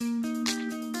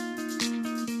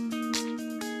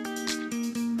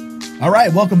All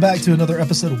right, welcome back to another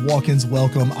episode of Walk-Ins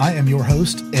Welcome. I am your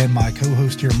host and my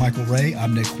co-host here, Michael Ray.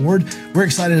 I'm Nick Ward. We're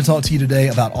excited to talk to you today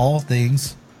about all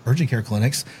things urgent care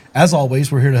clinics. As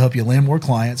always, we're here to help you land more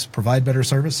clients, provide better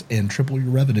service, and triple your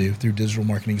revenue through digital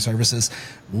marketing services.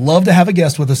 Love to have a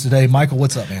guest with us today. Michael,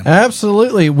 what's up, man?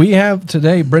 Absolutely. We have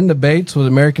today Brenda Bates with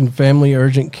American Family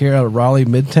Urgent Care out of Raleigh,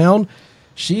 Midtown.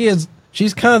 She's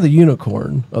kind of the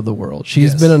unicorn of the world.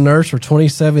 She's been a nurse for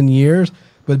 27 years.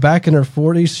 But back in her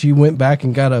 40s, she went back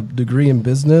and got a degree in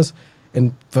business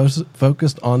and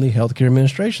focused on the healthcare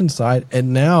administration side.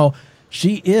 And now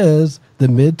she is the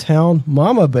Midtown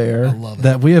Mama Bear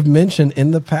that we have mentioned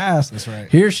in the past. That's right.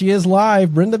 Here she is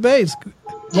live, Brenda Bates.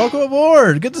 Welcome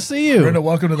aboard. Good to see you. Brenda,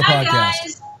 welcome to the podcast.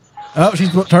 Guys. Oh,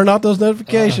 she's turned off those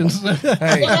notifications.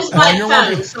 Hey, It was my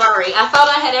phone. Sorry. I thought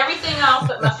I had everything off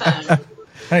but my phone.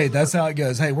 Hey, that's how it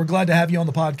goes. Hey, we're glad to have you on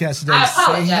the podcast today. I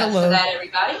apologize Say hello. for that,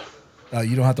 everybody.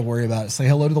 You don't have to worry about it. Say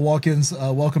hello to the Walk-Ins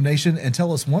Welcome Nation and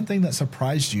tell us one thing that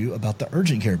surprised you about the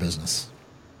urgent care business.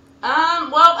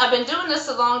 Well, I've been doing this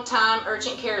a long time.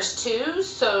 Urgent cares too,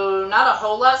 so not a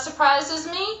whole lot surprises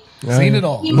me Seen it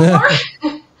all. anymore.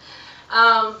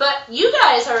 But you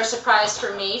guys are a surprise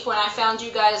for me when I found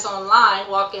you guys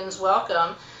online. Walk-Ins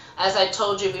Welcome. As I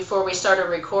told you before we started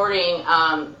recording,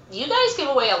 you guys give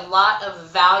away a lot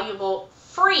of valuable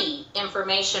free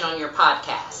information on your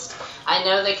podcast. I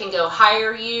know they can go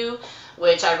hire you,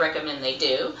 which I recommend they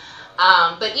do.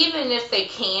 But even if they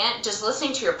can't, just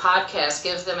listening to your podcast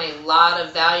gives them a lot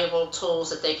of valuable tools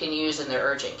that they can use in their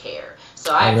urgent care.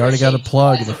 So we already got a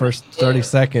plug in the first 30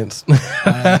 seconds.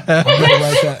 I'm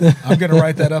going to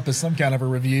write that up as some kind of a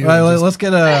review. Right, let's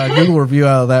get a Google review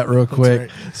out of that real quick.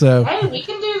 Right. So, hey, we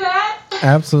can do that.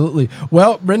 Absolutely.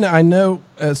 Well, Brenda, I know,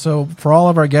 so for all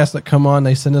of our guests that come on,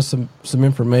 they send us some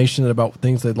information about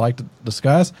things they'd like to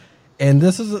discuss. And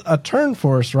this is a turn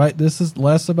for us, right? This is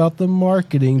less about the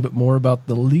marketing, but more about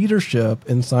the leadership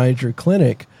inside your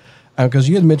clinic. Because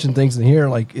you had mentioned things in here,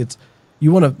 like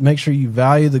you want to make sure you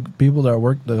value the people that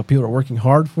are working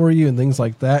hard for you and things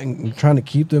like that. And trying to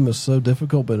keep them is so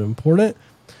difficult but important.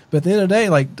 But at the end of the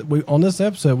day, on this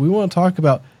episode, we want to talk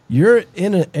about you're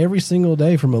in it every single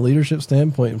day from a leadership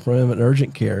standpoint in front of an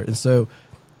urgent care. And so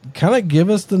kind of give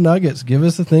us the nuggets, give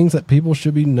us the things that people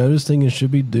should be noticing and should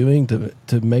be doing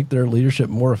to make their leadership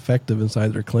more effective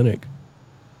inside their clinic.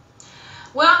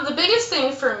 Well, the biggest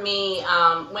thing for me,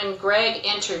 when Greg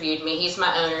interviewed me, he's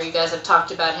my owner. You guys have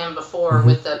talked about him before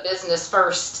with the Business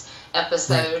First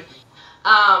episode.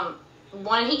 Right.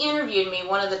 When he interviewed me,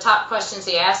 one of the top questions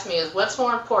he asked me is, what's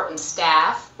more important,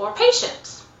 staff or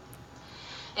patients?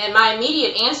 And my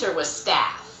immediate answer was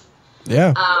staff.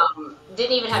 Yeah.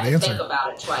 Didn't even have to think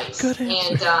about it twice. Good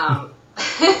answer.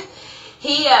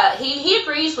 And he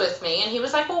agrees with me, and he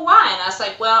was like, well, why? And I was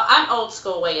like, well, I'm old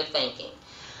school way of thinking.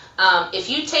 If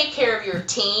you take care of your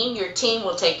team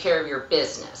will take care of your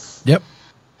business. Yep.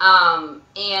 And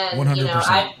 100%.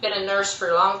 I've been a nurse for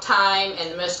a long time,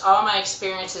 and all my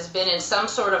experience has been in some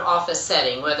sort of office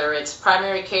setting, whether it's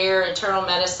primary care, internal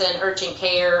medicine, urgent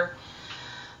care.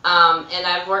 And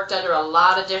I've worked under a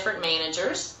lot of different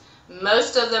managers.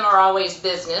 Most of them are always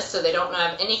business, so they don't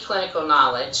have any clinical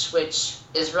knowledge, which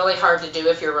is really hard to do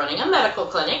if you're running a medical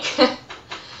clinic.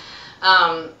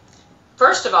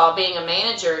 First of all, being a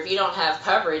manager, if you don't have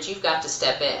coverage, you've got to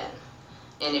step in.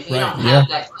 And if you don't have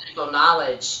that clinical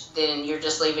knowledge, then you're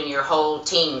just leaving your whole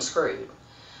team screwed.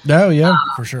 Oh, yeah,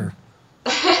 for sure.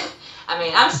 I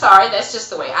mean, I'm sorry, that's just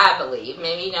the way I believe.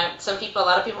 Maybe not a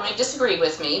lot of people may disagree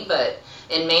with me, but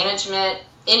in management,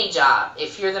 any job,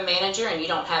 if you're the manager and you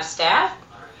don't have staff,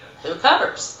 who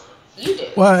covers? You do.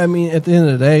 Well, I mean, at the end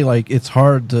of the day, it's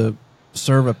hard to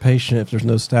serve a patient if there's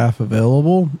no staff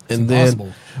available. And impossible.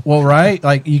 Then, well, right?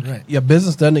 Your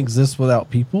business doesn't exist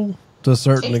without people to a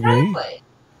certain degree.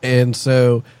 And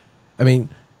so, I mean,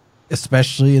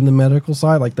 especially in the medical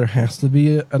side, there has to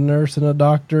be a nurse and a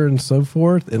doctor and so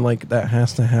forth. And that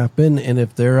has to happen. And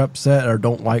if they're upset or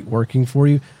don't like working for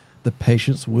you, the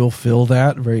patients will feel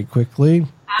that very quickly.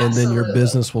 Absolutely. And then your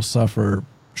business will suffer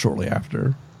shortly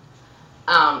after.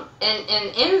 And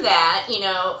in that,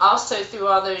 also through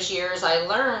all those years, I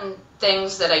learned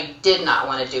things that I did not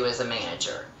want to do as a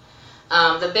manager.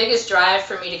 The biggest drive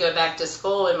for me to go back to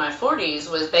school in my 40s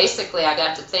was basically I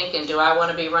got to thinking, do I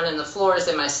want to be running the floors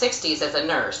in my 60s as a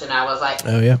nurse? And I was like,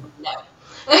 oh, yeah. No.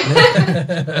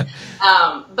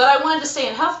 But I wanted to stay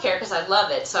in healthcare because I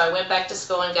love it. So I went back to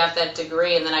school and got that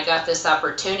degree, and then I got this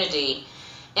opportunity.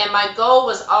 And my goal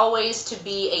was always to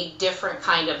be a different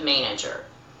kind of manager.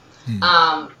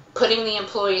 Putting the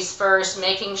employees first,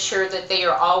 making sure that they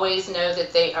always know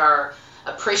that they are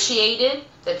appreciated,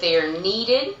 that they are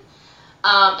needed,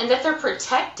 and that they're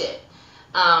protected.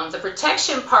 The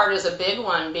protection part is a big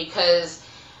one because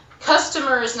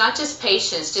customers, not just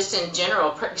patients, just in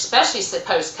general, especially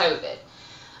post-COVID,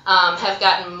 have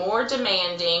gotten more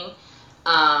demanding,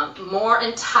 more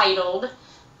entitled,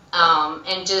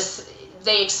 and just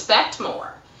they expect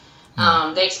more.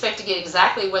 They expect to get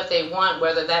exactly what they want,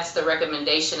 whether that's the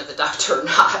recommendation of the doctor or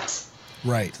not.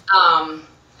 Right.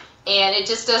 And it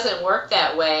just doesn't work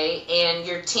that way. And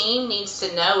your team needs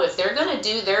to know if they're going to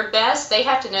do their best, they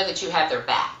have to know that you have their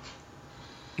back.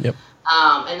 Yep.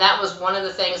 And that was one of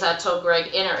the things I told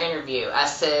Greg in our interview. I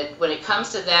said, when it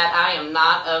comes to that, I am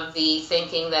not of the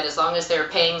thinking that as long as they're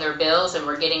paying their bills and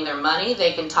we're getting their money,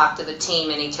 they can talk to the team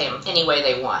any way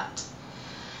they want.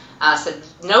 I said,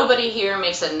 nobody here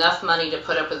makes enough money to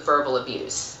put up with verbal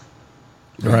abuse.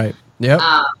 Right. Yep.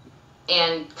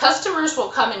 And customers will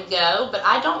come and go, but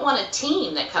I don't want a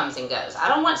team that comes and goes. I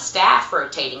don't want staff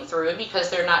rotating through because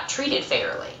they're not treated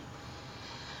fairly.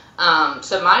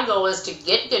 So my goal is to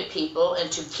get good people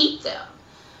and to keep them.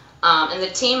 And the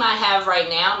team I have right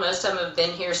now, most of them have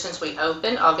been here since we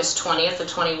opened, August 20th of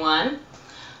 21.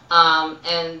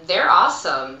 And they're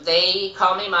awesome. They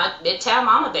call me my Midtown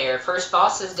Mama Bear. First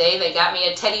Boss's Day, they got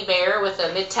me a teddy bear with a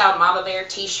Midtown Mama Bear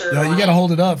t-shirt on. You got to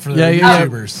hold it up for the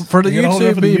YouTubers. For the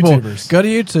YouTube people, go to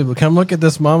YouTube. Come look at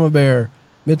this Mama Bear,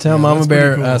 Midtown Mama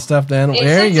Bear cool. Stuffed animal.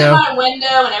 There you go. It sits in my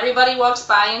window and everybody walks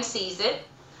by and sees it.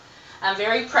 I'm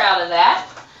very proud of that.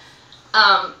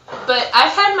 But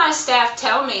I've had my staff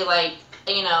tell me, like,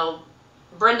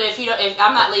 Brenda, if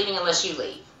I'm not leaving unless you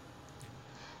leave.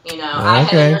 I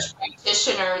had a nurse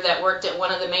practitioner that worked at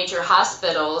one of the major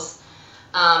hospitals.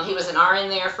 He was an RN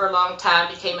there for a long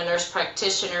time, became a nurse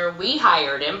practitioner. We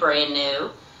hired him brand new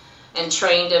and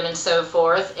trained him and so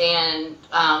forth. And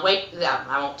I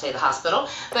won't say the hospital,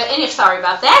 but sorry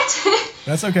about that.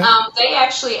 That's okay. They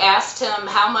actually asked him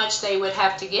how much they would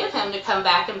have to give him to come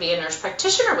back and be a nurse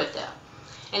practitioner with them.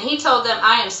 And he told them,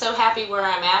 I am so happy where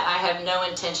I'm at, I have no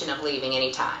intention of leaving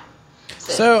anytime.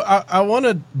 So I want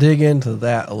to dig into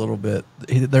that a little bit.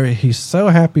 He's so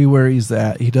happy where he's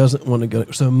at. He doesn't want to go.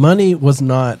 So money was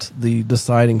not the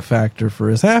deciding factor for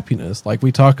his happiness. Like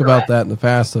we talk about that in the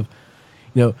past of,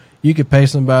 you could pay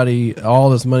somebody all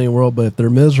this money in the world, but if they're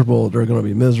miserable, they're going to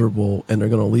be miserable and they're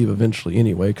going to leave eventually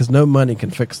anyway because no money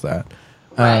can fix that.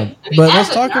 Right. But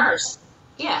let's talk about.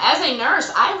 Yeah, as a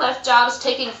nurse, I left jobs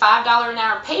taking $5 an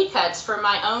hour pay cuts for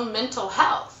my own mental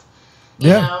health.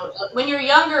 When you're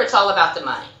younger, it's all about the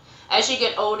money. As you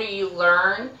get older, you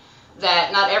learn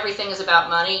that not everything is about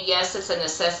money. Yes, it's a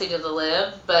necessity to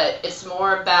live, but it's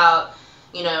more about,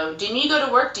 when you go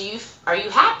to work, are you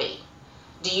happy?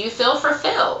 Do you feel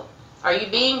fulfilled? Are you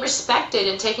being respected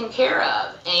and taken care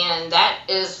of? And that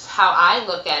is how I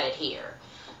look at it here.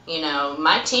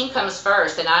 My team comes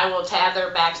first, and I will have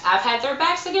their backs. I've had their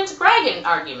backs against Greg in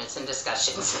arguments and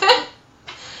discussions.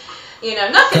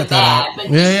 Nothing bad. But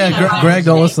Greg,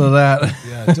 don't listen to that.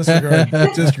 Yeah,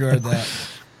 disregard that.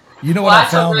 You know what I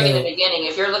told Greg in the beginning,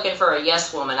 if you're looking for a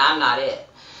yes woman, I'm not it.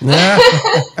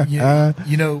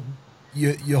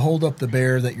 You hold up the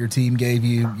bear that your team gave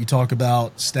you. You talk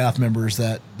about staff members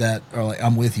that are like,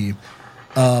 I'm with you.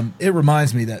 It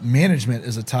reminds me that management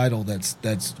is a title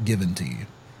that's given to you.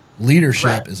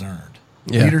 Leadership is earned.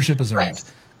 Yeah. Leadership is earned.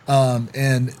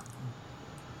 And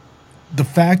the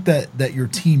fact that your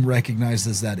team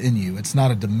recognizes that in you, it's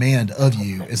not a demand of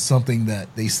you, it's something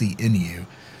that they see in you.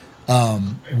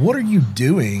 What are you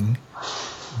doing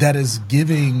that is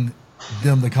giving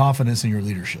them the confidence in your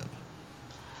leadership?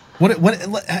 Let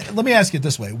me ask you it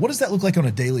this way. What does that look like on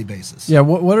a daily basis? Yeah,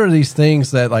 what are these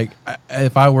things that, like,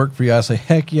 if I work for you, I say,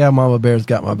 heck yeah, Mama Bear's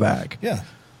got my back? Yeah.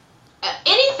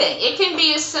 Anything. It can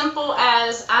be as simple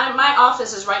as my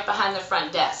office is right behind the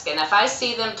front desk, and if I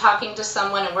see them talking to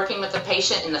someone and working with a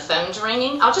patient and the phone's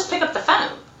ringing, I'll just pick up the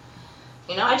phone.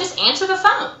 I just answer the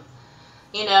phone.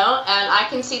 And I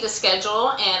can see the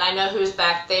schedule and I know who's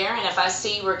back there, and if I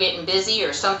see we're getting busy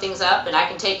or something's up and I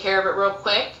can take care of it real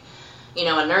quick,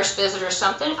 a nurse visit or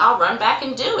something, I'll run back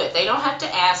and do it. They don't have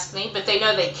to ask me, but they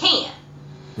know they can.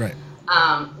 Right.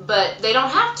 But they don't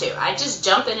have to. I just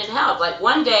jump in and help. Like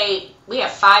one day, we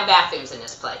have 5 bathrooms in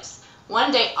this place.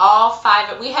 One day, all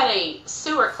 5, we had a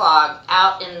sewer clog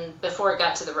out before it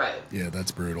got to the road. Yeah,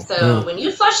 that's brutal. So when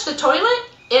you flush the toilet,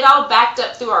 it all backed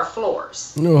up through our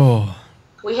floors. Oh.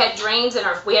 We have drains in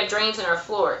our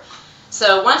floor.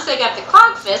 So once they got the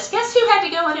clog fixed, guess who had to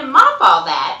go in and mop all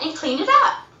that and clean it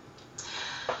up?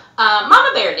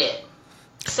 Mama Bear did.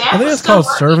 I think it's called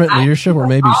servant leadership or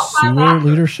maybe sewer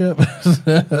leadership.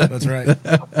 That's right. And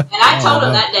I told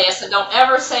him that day, I said, don't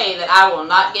ever say that I will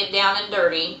not get down and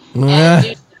dirty and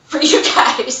do for you guys.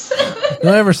 guys.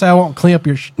 Don't ever say I won't clean up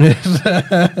your. Well,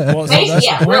 so that's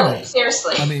yeah, the point of really, it.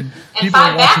 seriously. I mean, and people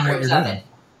are 5 watching what bathrooms you're of doing. it.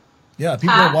 Yeah,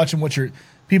 people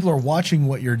are watching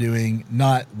what you're doing,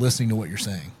 not listening to what you're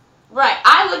saying. Right.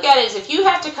 I look at it as if you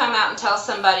have to come out and tell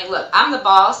somebody, look, I'm the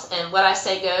boss and what I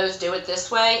say goes, do it this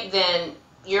way, then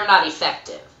you're not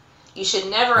effective. You should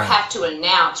never have to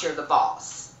announce you're the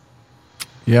boss.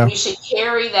 Yeah. You should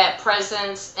carry that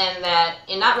presence and that,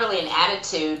 and not really an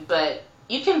attitude, but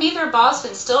you can be their boss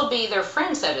and still be their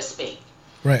friend, so to speak.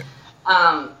 Right.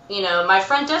 My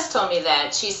friend Des told me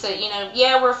that. She said,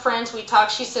 yeah, we're friends, we talk.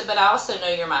 She said, but I also know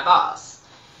you're my boss.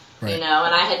 Right. And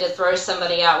I had to throw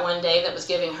somebody out one day that was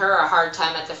giving her a hard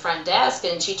time at the front desk,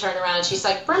 and she turned around and she's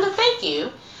like, Brenda, thank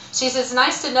you. She says, it's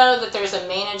nice to know that there's a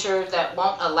manager that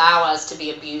won't allow us to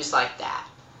be abused like that.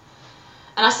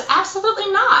 And I said,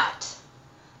 absolutely not.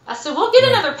 I said, we'll get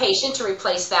another patient to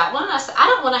replace that one. I said, I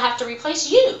don't want to have to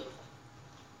replace you.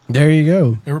 There you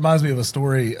go. It reminds me of a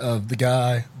story of the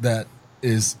guy that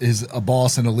is a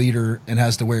boss and a leader and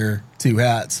has to wear 2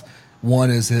 hats.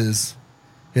 One is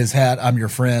his hat, I'm your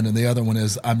friend, and the other one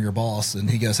is I'm your boss. And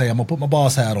he goes, hey, I'm going to put my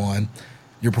boss hat on.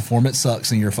 Your performance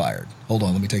sucks and you're fired. Hold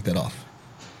on, let me take that off.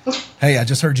 Hey, I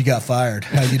just heard you got fired.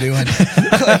 How you doing?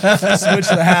 Switch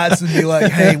the hats and be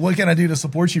like, hey, what can I do to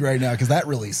support you right now? Because that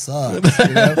really sucks.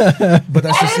 But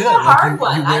that's just it. A hard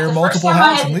one. You wear multiple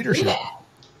hats in leadership.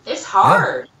 It's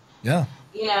hard. Yeah.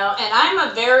 And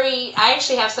I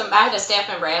actually have I had a staff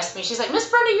member ask me, she's like, Miss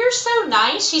Brenda, you're so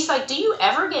nice. She's like, do you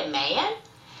ever get mad?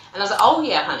 And I was like, oh,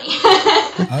 yeah, honey.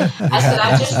 I said,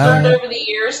 I just learned over the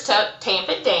years to tamp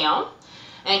it down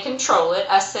and control it.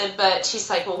 I said, but she's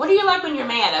like, well, what do you like when you're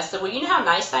mad? I said, well, you know how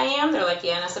nice I am? They're like,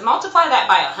 yeah. And I said, multiply that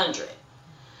by 100.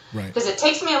 Right. Because it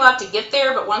takes me a lot to get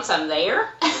there, but once I'm there.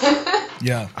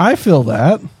 Yeah. I feel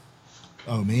that.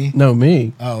 Oh, me? No,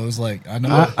 me. Oh, it was like, I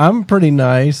know. I'm pretty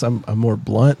nice. I'm more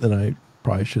blunt than I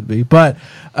probably should be. But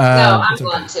no, I'm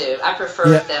blunt too. I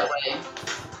prefer it that way.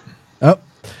 Oh.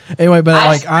 Anyway, but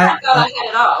I thought I had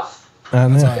it off. I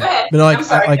know. Go ahead. But I'm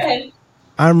sorry. Go ahead.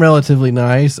 I'm relatively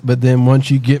nice, but then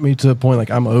once you get me to a point like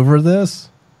I'm over this,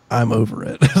 I'm over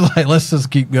it. Like, let's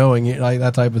just keep going, like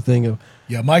that type of thing.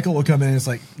 Yeah, Michael will come in and it's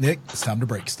like, Nick, it's time to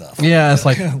break stuff. Yeah, it's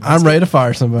like, I'm ready to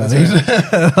fire somebody.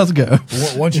 Let's go.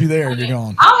 Once you're there, you're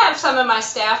gone. I'll have some of my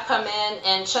staff come in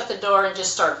and shut the door and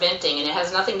just start venting, and it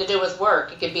has nothing to do with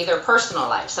work. It could be their personal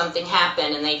life. Something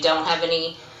happened and they don't have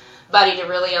anybody to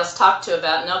really else talk to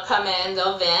about, and they'll come in,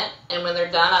 they'll vent, and when they're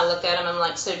done, I look at them and I'm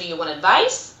like, so do you want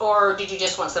advice, or did you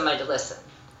just want somebody to listen?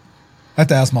 I have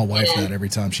to ask my wife that every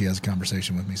time she has a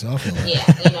conversation with me, so I feel like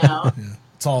Yeah.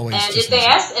 it's always. And if they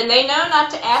ask, and they know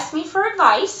not to ask me for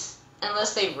advice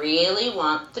unless they really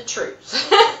want the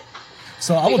truth.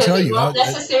 So I will tell you, it won't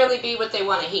necessarily be what they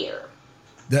want to hear.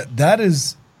 That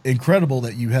is incredible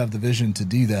that you have the vision to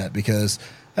do that, because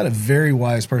I had a very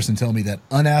wise person tell me that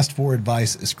unasked for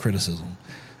advice is criticism.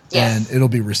 Yes. And it'll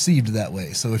be received that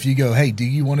way. So if you go, hey, do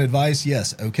you want advice?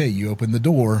 Yes. Okay, you open the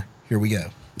door. Here we go.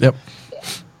 Yep.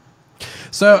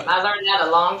 So I learned that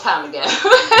a long time ago.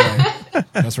 Right.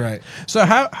 That's right. So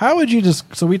how would you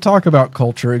so we talk about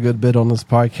culture a good bit on this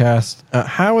podcast.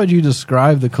 How would you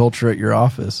describe the culture at your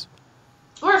office?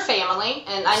 We're a family,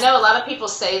 and I know a lot of people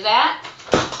say that.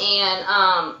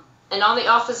 And all the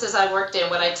offices I worked in,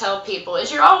 what I tell people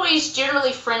is you're always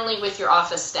generally friendly with your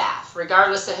office staff,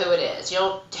 regardless of who it is.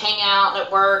 You'll hang out at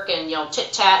work and you'll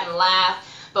chit-chat and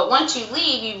laugh. But once you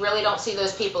leave, you really don't see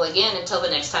those people again until the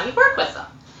next time you work with them.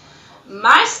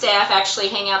 My staff actually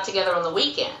hang out together on the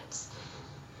weekends.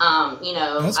 I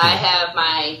have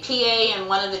my PA and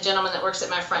one of the gentlemen that works at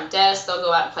my front desk. They'll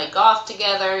go out and play golf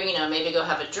together, maybe go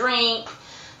have a drink.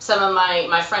 Some of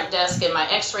my front desk and my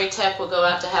x-ray tech will go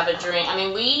out to have a drink. I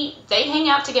mean, they hang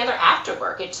out together after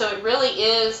work. So it really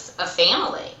is a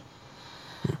family.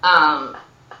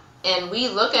 And we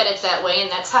look at it that way,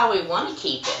 and that's how we want to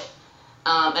keep it.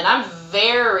 And I'm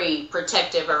very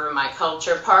protective over my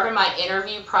culture. Part of my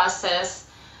interview process,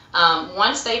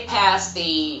 once they pass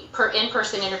the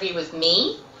in-person interview with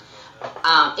me,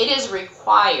 it is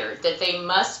required that they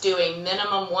must do a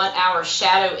minimum 1 hour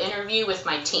shadow interview with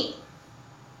my team.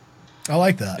 I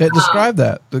like that. Describe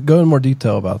that. Go in more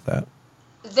detail about that.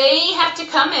 They have to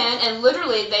come in and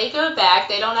literally they go back.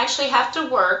 They don't actually have to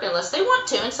work unless they want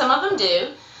to, and some of them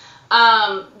do.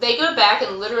 They go back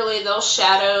and literally they'll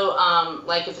shadow,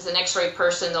 like if it's an x-ray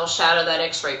person, they'll shadow that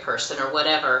x-ray person or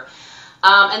whatever.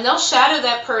 And they'll shadow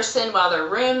that person while they're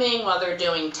rooming, while they're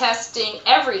doing testing,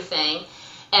 everything.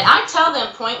 And I tell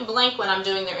them point blank when I'm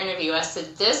doing their interview, I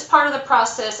said, this part of the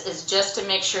process is just to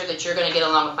make sure that you're going to get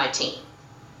along with my team.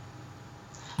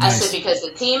 Nice. I said, because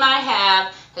the team I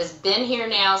have, has been here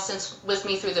now with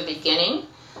me through the beginning.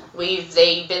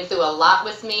 They've been through a lot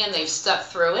with me, and they've stuck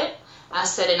through it. I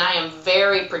said, and I am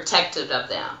very protective of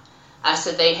them. I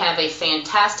said, they have a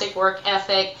fantastic work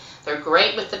ethic. They're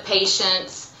great with the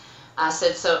patients. I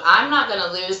said, so I'm not going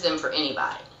to lose them for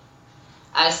anybody.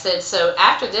 I said, so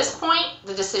after this point,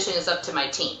 the decision is up to my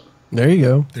team. There you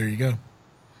go. There you go.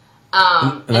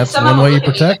 And that's one way you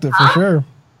protect it, for sure.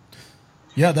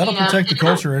 Yeah, that'll protect the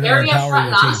culture and very empower upfront your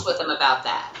and team. honest with them about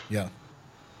that. Yeah.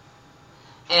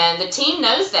 And the team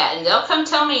knows that, and they'll come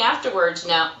tell me afterwards,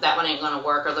 no, that one ain't going to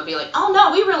work, or they'll be like, oh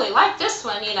no, we really like this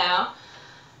one,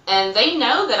 and they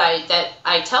know that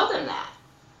I tell them that.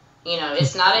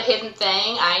 It's not a hidden thing.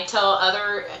 I tell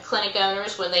other clinic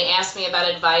owners when they ask me about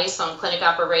advice on clinic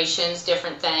operations,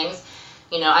 different things,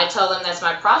 I tell them that's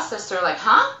my process. They're like,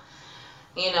 huh?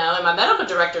 And my medical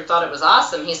director thought it was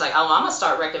awesome. He's like, oh, I'm going to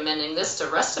start recommending this to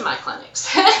the rest of my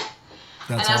clinics.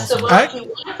 And I said, awesome. well, if you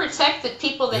want to protect the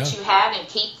people that you have and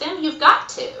keep them, you've got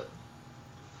to.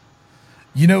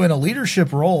 In a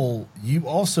leadership role, you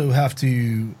also have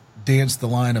to dance the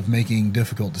line of making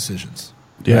difficult decisions.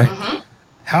 Yeah. Mm-hmm.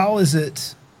 How is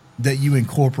it that you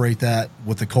incorporate that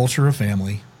with the culture of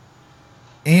family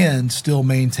and still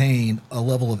maintain a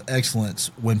level of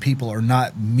excellence when people are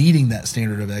not meeting that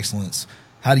standard of excellence?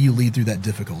 How do you lead through that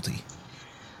difficulty?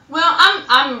 Well,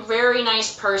 I'm a very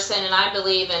nice person, and I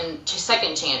believe in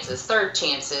second chances, third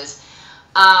chances.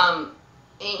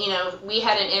 We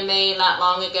had an MA not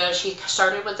long ago. She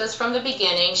started with us from the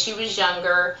beginning. She was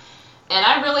younger, and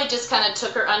I really just kind of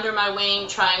took her under my wing,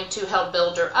 trying to help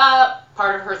build her up.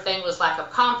 Part of her thing was lack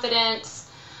of confidence,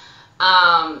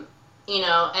 and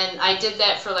I did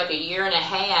that for like a year and a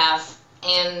half,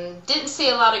 and didn't see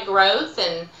a lot of growth,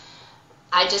 and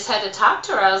I just had to talk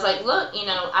to her. I was like, look,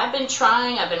 I've been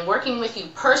trying. I've been working with you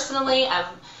personally. I've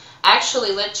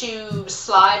actually let you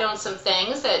slide on some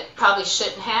things that probably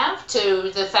shouldn't have,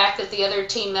 to the fact that the other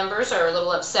team members are a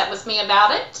little upset with me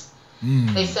about it.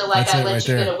 They feel like I let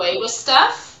you get away with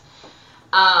stuff.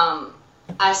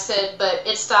 I said, but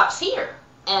it stops here.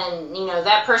 And,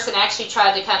 that person actually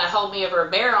tried to kind of hold me over a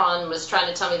barrel and was trying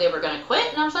to tell me they were going to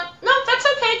quit. And I was like, no, that's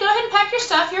okay. Go ahead and pack your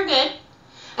stuff. You're good.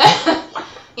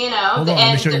 And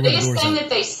the biggest thing that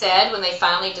they said when they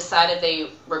finally decided they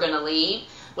were going to leave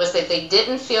was that they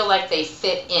didn't feel like they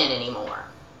fit in anymore.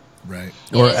 Right.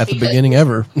 Or at the beginning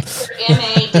ever.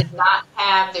 MA did not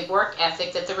have the work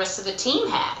ethic that the rest of the team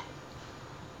had.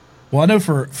 Well, I know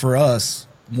for us,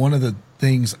 one of the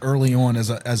things early on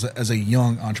as a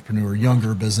young entrepreneur,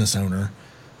 younger business owner,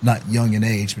 not young in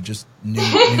age, but just new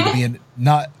to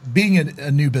being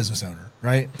a new business owner,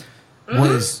 right? Mm-hmm.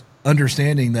 Was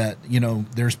understanding that,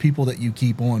 there's people that you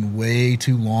keep on way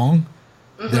too long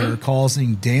that are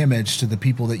causing damage to the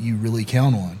people that you really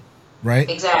count on, right?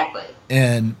 Exactly.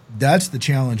 And that's the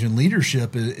challenge in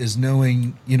leadership is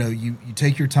knowing, you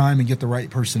take your time and get the right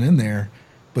person in there,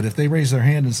 but if they raise their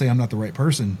hand and say, I'm not the right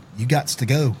person, you got to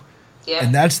go. Yeah.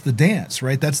 And that's the dance,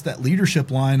 right? That's that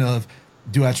leadership line of,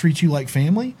 do I treat you like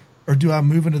family, or do I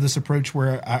move into this approach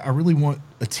where I really want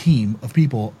a team of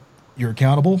people? You're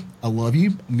accountable. I love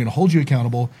you. I'm going to hold you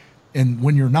accountable. And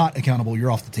when you're not accountable,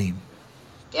 you're off the team.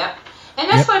 Yep. And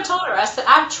that's what I told her. I said,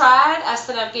 I've tried. I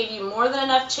said, I've gave you more than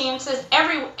enough chances.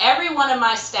 Every one of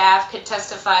my staff could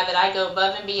testify that I go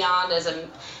above and beyond as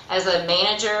a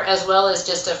manager, as well as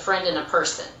just a friend and a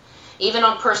person. Even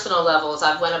on personal levels,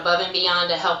 I've went above and beyond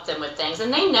to help them with things.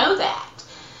 And they know that.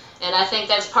 And I think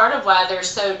that's part of why they're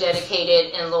so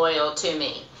dedicated and loyal to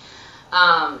me.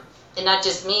 And not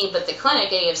just me, but the clinic,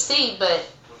 AFC, but,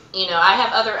 I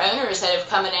have other owners that have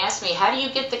come and asked me, how do you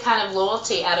get the kind of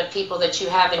loyalty out of people that you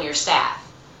have in your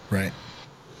staff? Right.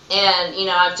 And,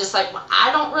 I'm just like, well,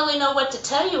 I don't really know what to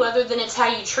tell you other than it's how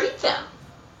you treat them.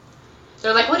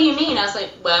 They're like, what do you mean? I was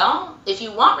like, well, if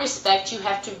you want respect, you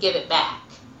have to give it back.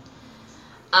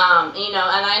 And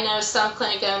I know some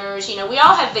clinic owners, we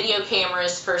all have video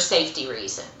cameras for safety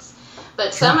reasons.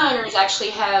 But some owners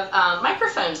actually have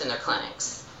microphones in their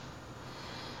clinics.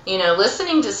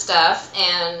 Listening to stuff,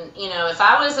 and, if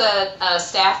I was a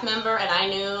staff member and I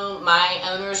knew my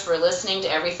owners were listening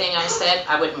to everything I said,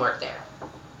 I wouldn't work there.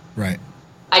 Right.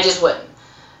 I just wouldn't.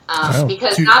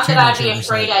 Because not that I'd be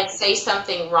afraid I'd say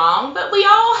something wrong, but we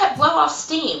all blow off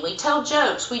steam. We tell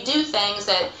jokes. We do things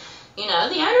that, the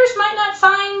owners might not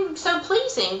find so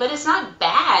pleasing, but it's not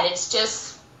bad. It's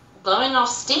just blowing off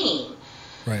steam.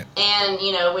 Right. And,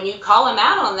 when you call them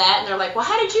out on that, and they're like, well,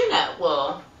 how did you know?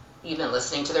 Well, you've been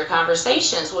listening to their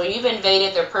conversations. Well, you've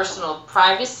invaded their personal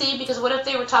privacy, because what if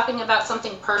they were talking about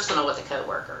something personal with a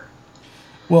coworker?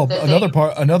 Well,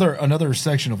 another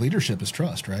section of leadership is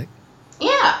trust, right?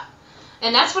 Yeah.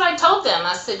 And that's what I told them.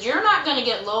 I said, you're not going to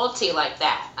get loyalty like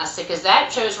that. I said, because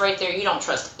that shows right there you don't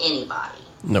trust anybody.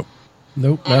 Nope,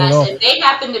 And not I at all. said, they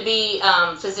happen to be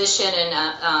physician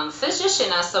and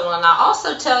physician. I said, well, and I'll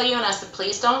also tell you, and I said,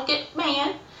 please don't get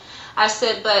mad. I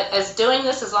said, but as doing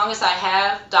this, as long as I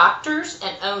have, doctors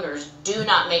and owners do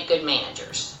not make good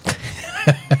managers.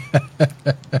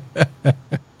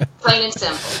 Plain and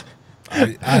simple.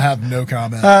 I have no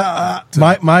comment.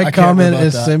 My comment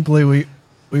is simply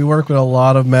we work with a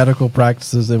lot of medical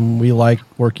practices, and we like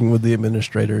working with the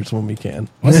administrators when we can.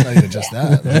 Well, it's not even just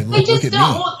that. I mean, They just look at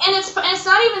don't. me. Well, and it's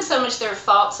not even so much their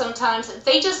fault sometimes.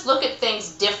 They just look at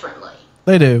things differently.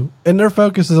 They do, and their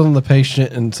focus is on the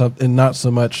patient and not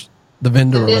so much the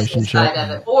vendor The business relationship. side of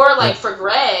it. Or like for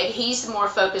Greg, he's more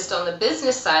focused on the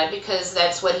business side because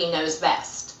that's what he knows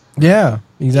best. Yeah,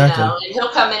 exactly. You know, and he'll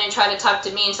come in and try to talk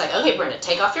to me and it's like, okay, Brenda,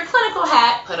 take off your clinical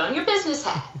hat, put on your business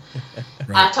hat.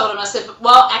 Right. I told him, I said,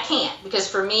 well, I can't because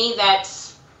for me,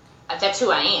 that's who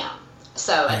I am.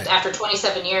 So Right. after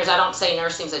 27 years, I don't say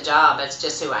nursing's a job. It's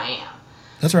just who I am.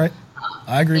 That's right.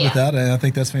 I agree with Yeah. that, and I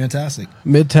think that's fantastic.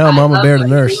 Midtown Mama love Bear the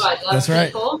what I nurse. do. I love That's right.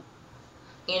 people.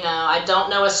 You know, I don't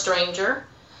know a stranger.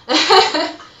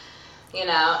 You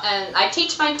know, and I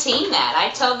teach my team that.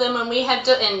 I tell them when we have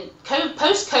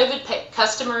post-COVID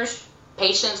customers,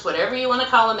 patients, whatever you want to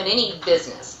call them in any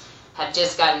business, have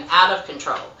just gotten out of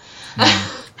control.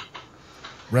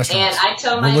 Restaurants. And I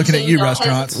tell my we're looking team, at you, don't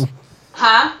restaurants.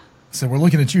 Huh? So we're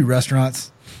looking at you,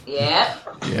 restaurants. Yeah.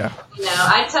 Yeah. You know,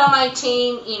 I tell my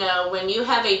team, you know, when you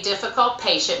have a difficult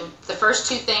patient, the first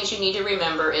two things you need to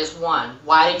remember is one,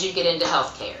 why did you get into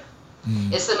healthcare?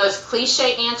 It's the most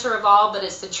cliche answer of all, but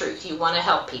it's the truth. You want to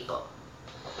help people.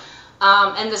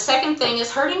 And the second thing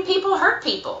is hurting people hurt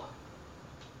people.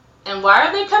 And why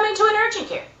are they coming to an urgent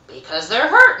care? Because they're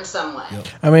hurt in some way. Yep.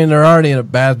 I mean, they're already in a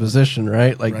bad position,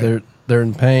 right? Like Right. they're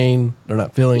in pain. They're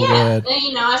not feeling Yeah, good. and,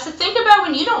 you know, I said, think about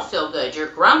when you don't feel good. You're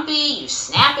grumpy, you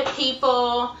snap at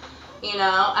people, you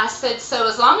know. I said, so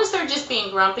as long as they're just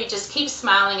being grumpy, just keep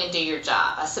smiling and do your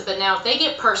job. I said, but now if they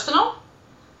get personal,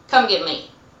 come get me.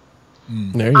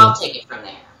 There you I'll go. take it from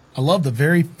there. I love the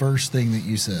very first thing that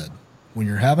you said. When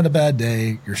you're having a bad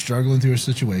day, you're struggling through a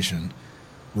situation,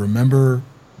 remember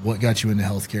what got you into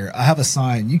healthcare. I have a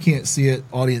sign. You can't see it.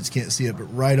 Audience can't see it, but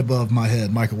right above my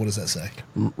head. Michael, what does that say?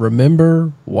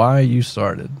 Remember why you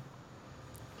started.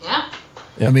 Yeah.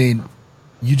 Yep. I mean,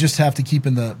 you just have to keep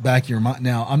in the back of your mind.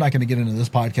 Now, I'm not going to get into this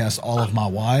podcast all of my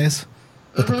whys,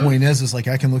 but the point is like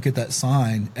I can look at that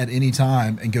sign at any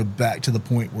time and go back to the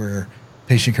point where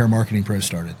Patient Care Marketing Pro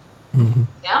started.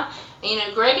 Yeah. You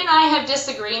know, Greg and I have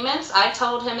disagreements. I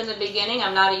told him in the beginning,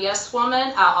 I'm not a yes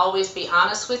woman. I'll always be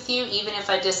honest with you, even if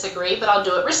I disagree, but I'll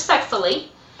do it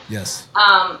respectfully. Yes.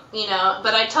 You know,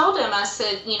 but I told him, I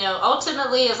said, you know,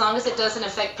 ultimately, as long as it doesn't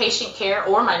affect patient care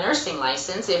or my nursing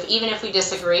license, even if we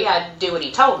disagree, I'd do what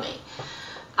he told me.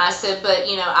 I said, but,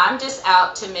 you know, I'm just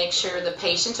out to make sure the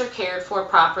patients are cared for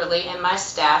properly and my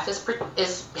staff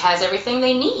has everything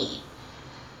they need.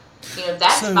 You know,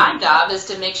 that's my job, is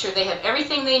to make sure they have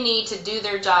everything they need to do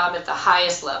their job at the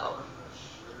highest level.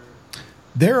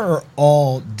 There are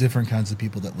all different kinds of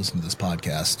people that listen to this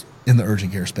podcast in the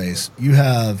urgent care space. You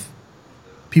have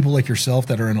people like yourself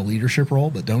that are in a leadership role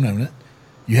but don't own it.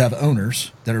 You have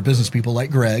owners that are business people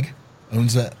like Greg,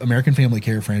 owns the American Family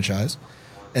Care franchise.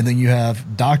 And then you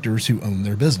have doctors who own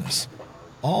their business.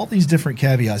 All these different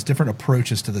caveats, different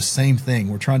approaches to the same thing.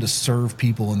 We're trying to serve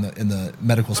people in the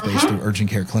medical space through urgent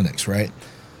care clinics, right?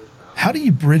 How do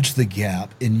you bridge the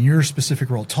gap in your specific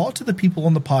role? Talk to the people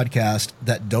on the podcast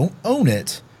that don't own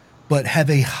it, but have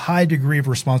a high degree of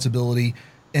responsibility,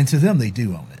 and to them, they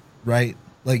do own it, right?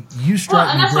 Like, you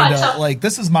strike me, Brenda, like,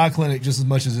 this is my clinic just as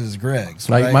much as it is Greg's,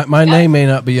 right? Like my name may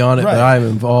not be on it, Right. but I'm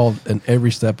involved in every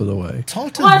step of the way.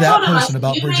 Talk to Well, I that told him, person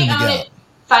about you bridging may the own gap. it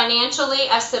financially,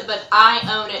 I said, but I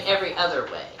own it every other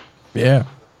way. Yeah.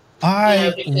 I You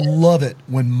know, because- love it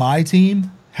when my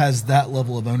team has that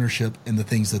level of ownership in the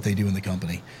things that they do in the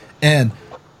company. And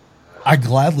I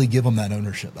gladly give them that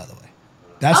ownership, by the way.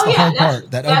 That's the hard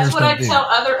part that owners that's what I don't do. tell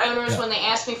other owners Yeah. when they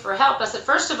ask me for help. I said,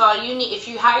 first of all, if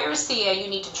you hire a CA, you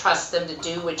need to trust them to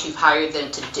do what you've hired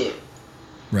them to do.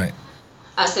 Right.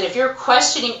 I said, if you're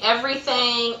questioning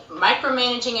everything,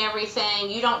 micromanaging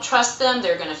everything, you don't trust them,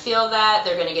 they're going to feel that,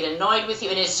 they're going to get annoyed with you,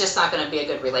 and it's just not going to be a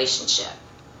good relationship.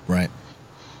 Right.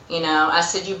 You know, I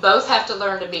said, you both have to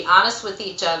learn to be honest with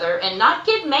each other and not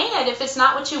get mad if it's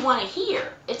not what you want to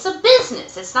hear. It's a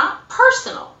business. It's not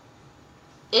personal.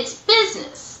 It's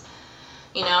business.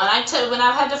 You know, and when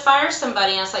I've had to fire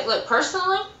somebody, I was like, look,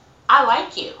 personally, I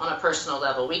like you on a personal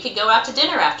level. We could go out to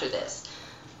dinner after this.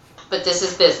 But this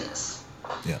is business.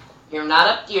 Yeah. You're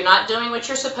not doing what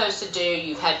you're supposed to do.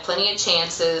 You've had plenty of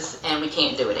chances, and we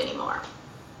can't do it anymore.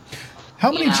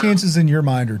 How many chances in your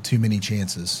mind are too many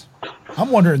chances?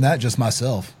 I'm wondering that just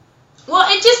myself. Well,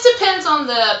 it just depends on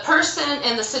the person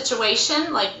and the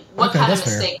situation, like what kind of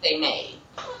mistake they made.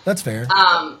 That's fair.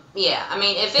 Yeah, I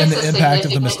mean, if it's a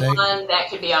significant one, that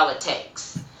could be all it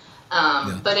takes.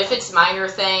 But if it's minor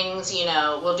things,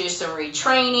 we'll do some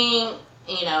retraining,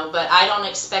 but I don't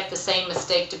expect the same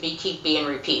mistake to keep being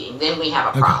repeating. Then we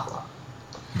have a problem.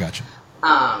 Gotcha.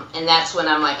 And that's when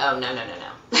I'm like, oh, no.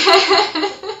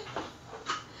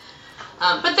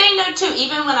 But they know, too,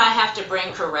 even when I have to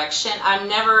bring correction,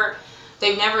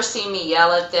 they've never seen me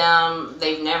yell at them.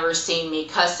 They've never seen me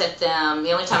cuss at them.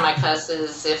 The only time I cuss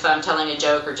is if I'm telling a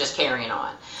joke or just carrying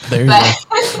on. There you go.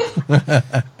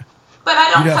 But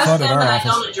I don't cuss them, and I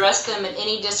don't address them in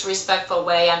any disrespectful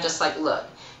way. I'm just like, look,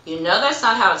 that's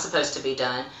not how it's supposed to be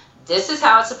done. This is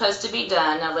how it's supposed to be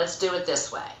done. Now let's do it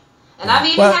this way. And I've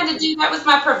even had to do that with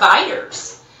my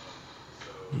providers.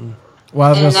 Well,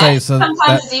 I was going to say,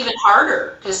 sometimes it's even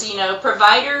harder because,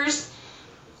 providers,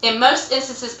 in most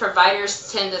instances, providers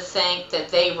tend to think that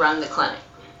they run the clinic.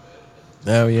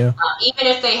 Oh, yeah. Even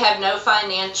if they have no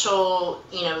financial,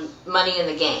 money in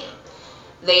the game.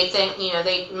 They think,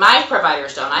 my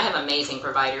providers don't. I have amazing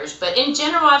providers. But in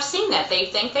general, I've seen that. They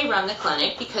think they run the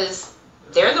clinic because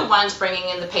they're the ones bringing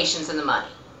in the patients and the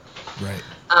money. Right.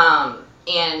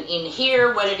 And in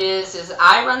here, what it is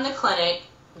I run the clinic.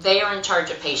 They are in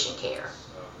charge of patient care.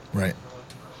 Right.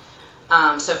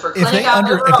 So for if they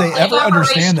ever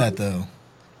understand that, though,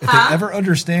 if they ever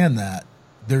understand that,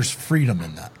 there's freedom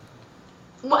in that.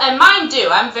 Well, and mine do.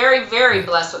 I'm very, very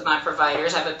blessed with my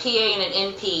providers. I have a PA and an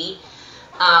NP,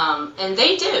 and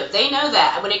they do. They know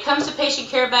that. When it comes to patient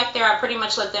care back there, I pretty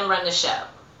much let them run the show.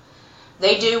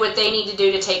 They do what they need to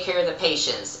do to take care of the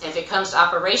patients. If it comes to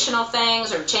operational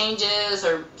things or changes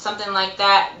or something like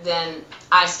that, then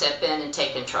I step in and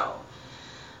take control.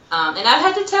 And I've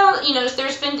had to tell,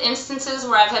 there's been instances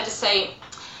where I've had to say,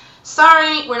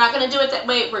 sorry, we're not going to do it that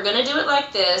way. We're going to do it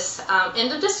like this in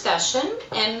the discussion.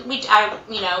 And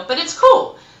but it's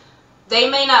cool.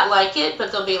 They may not like it,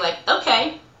 but they'll be like,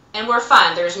 okay, and we're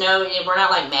fine. We're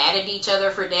not like mad at each other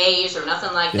for days or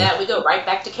nothing like that. We go right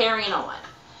back to carrying on.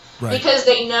 Right. Because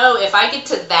they know if I get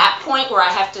to that point where I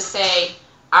have to say,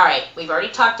 all right, we've already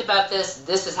talked about this.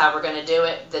 This is how we're going to do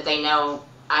it. That they know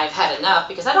I've had enough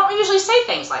because I don't usually say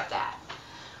things like that.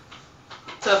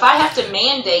 So if I have to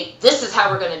mandate this is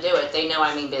how we're going to do it, they know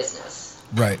I mean business.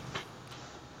 Right.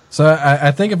 So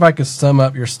I think if I could sum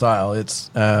up your style,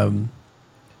 it's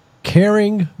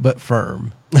caring but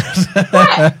firm.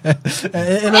 Right.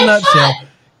 In a nutshell.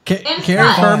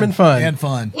 Caring, firm, and fun. And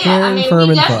fun. Yeah, caring,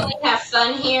 we definitely have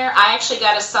fun here. I actually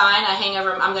got a sign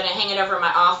I'm going to hang it over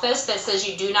my office that says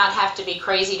you do not have to be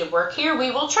crazy to work here. We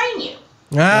will train you.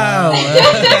 Oh,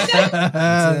 that's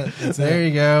there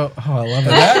you go. Oh, I love it.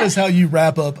 That is how you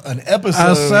wrap up an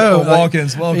episode of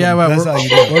Walk-Ins Welcome. Yeah, well, that's how you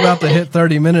do it. We're about to hit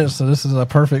 30 minutes, so this is a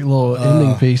perfect little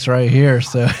ending piece right here.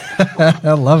 So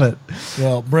I love it.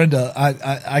 Well, Brenda,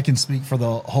 I can speak for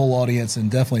the whole audience, and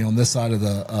definitely on this side of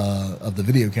the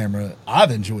video camera.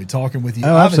 I've enjoyed talking with you.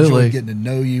 I've enjoyed getting to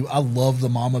know you. I love the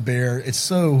mama bear. It's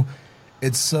so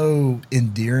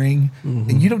endearing,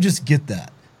 and you don't just get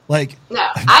that. Like, no,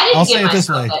 I didn't give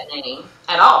myself that name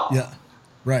at all. Yeah,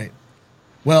 right.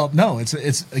 Well, no, it's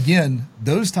again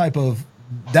that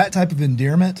type of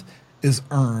endearment is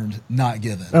earned, not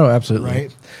given. Oh, absolutely.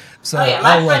 Right. So,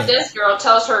 my friend, this girl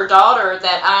tells her daughter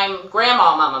that I'm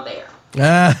Grandma Mama Bear.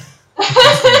 That's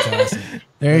fantastic.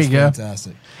 There you go.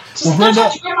 Fantastic. Well,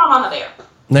 Brenda, Grandma Mama Bear.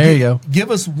 There you go. Give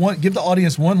the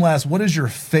audience one last. What is your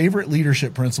favorite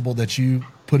leadership principle that you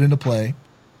put into play,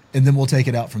 and then we'll take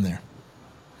it out from there.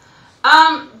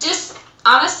 Just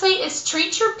honestly, it's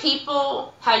treat your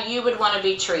people how you would want to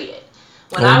be treated.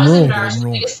 When I was a nurse, the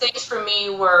biggest things for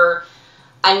me were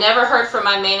I never heard from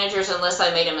my managers unless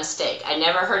I made a mistake. I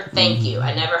never heard thank you.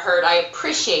 I never heard I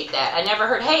appreciate that. I never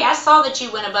heard, hey, I saw that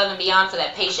you went above and beyond for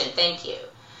that patient. Thank you.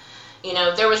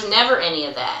 There was never any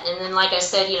of that. And then, like I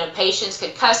said, patients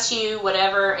could cuss you,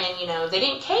 whatever, and, they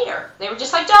didn't care. They were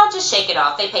just like, oh, just shake it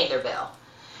off. They paid their bill.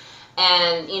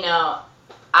 And,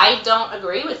 I don't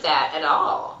agree with that at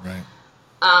all. Right.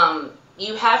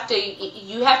 You have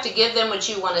to give them what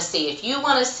you want to see. If you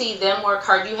want to see them work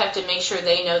hard, you have to make sure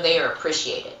they know they are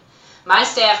appreciated. My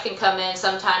staff can come in.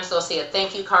 Sometimes they'll see a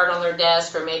thank you card on their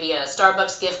desk or maybe a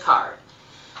Starbucks gift card.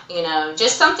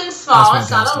 Just something small. It's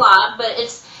not a lot, but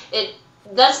it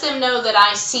lets them know that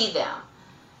I see them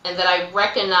and that I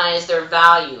recognize their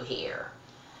value here.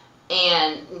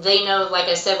 And they know, like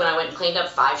I said, when I went and cleaned up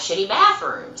 5 shitty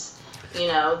bathrooms.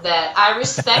 that I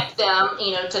respect them,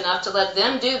 enough to let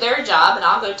them do their job, and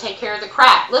I'll go take care of the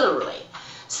crap, literally.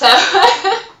 So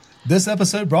this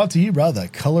episode brought to you by the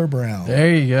color brown.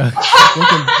 There you go.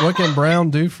 What can brown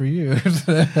do for you?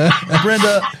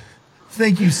 Brenda,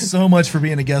 thank you so much for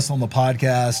being a guest on the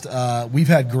podcast. We've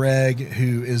had Greg,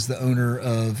 who is the owner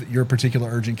of your particular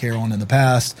urgent care, on in the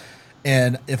past.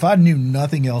 And if I knew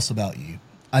nothing else about you,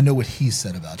 I know what he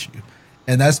said about you.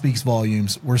 And that speaks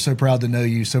volumes. We're so proud to know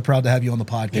you, so proud to have you on the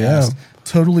podcast. Yeah.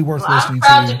 Totally worth listening to.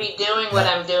 I'm proud to be doing what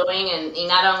I'm doing, and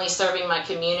not only serving my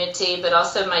community, but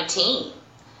also my team.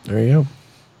 There you go.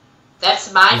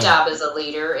 That's my job as a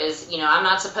leader is, I'm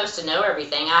not supposed to know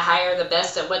everything. I hire the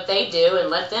best at what they do and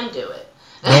let them do it.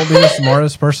 Don't be the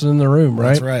smartest person in the room, right?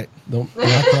 That's right. Don't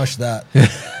crush that.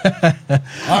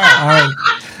 All right.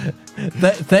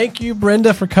 Thank you,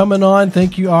 Brenda, for coming on.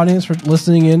 Thank you, audience, for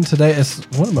listening in today. It's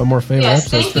one of my more favorite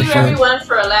episodes. Thank you, everyone,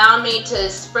 for allowing me to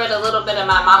spread a little bit of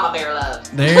my Mama Bear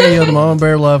love. There you go, the Mama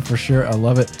Bear love for sure. I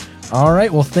love it. All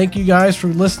right. Well, thank you guys for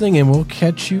listening, and we'll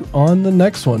catch you on the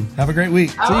next one. Have a great week.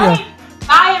 See ya.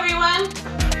 Bye,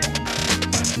 everyone.